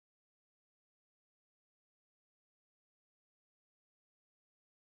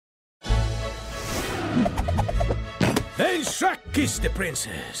Then Shrek kissed the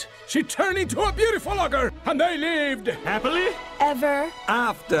princess. She turned into a beautiful ogre, and they lived happily ever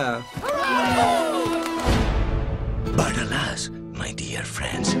after. But alas, my dear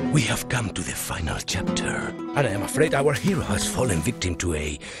friends, we have come to the final chapter, and I am afraid our hero has fallen victim to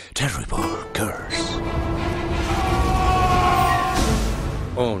a terrible curse.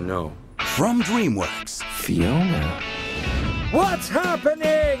 Oh no. From DreamWorks. Fiona? What's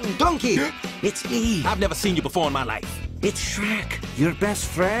happening? Donkey! It's me! I've never seen you before in my life. It's Shrek, your best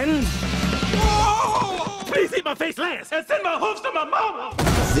friend? Oh! Please eat my face last and send my hooves to my mama!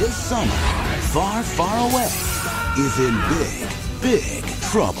 This summer, far, far away, is in big, big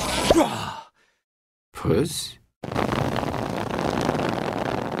trouble. Puss?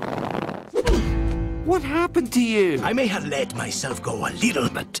 What happened to you? I may have let myself go a little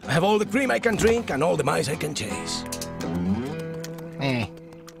bit. I have all the cream I can drink and all the mice I can chase.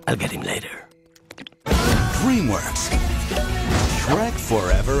 I'll get him later. DreamWorks. Shrek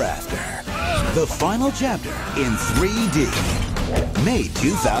Forever After. The final chapter in 3D. May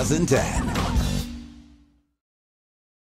 2010.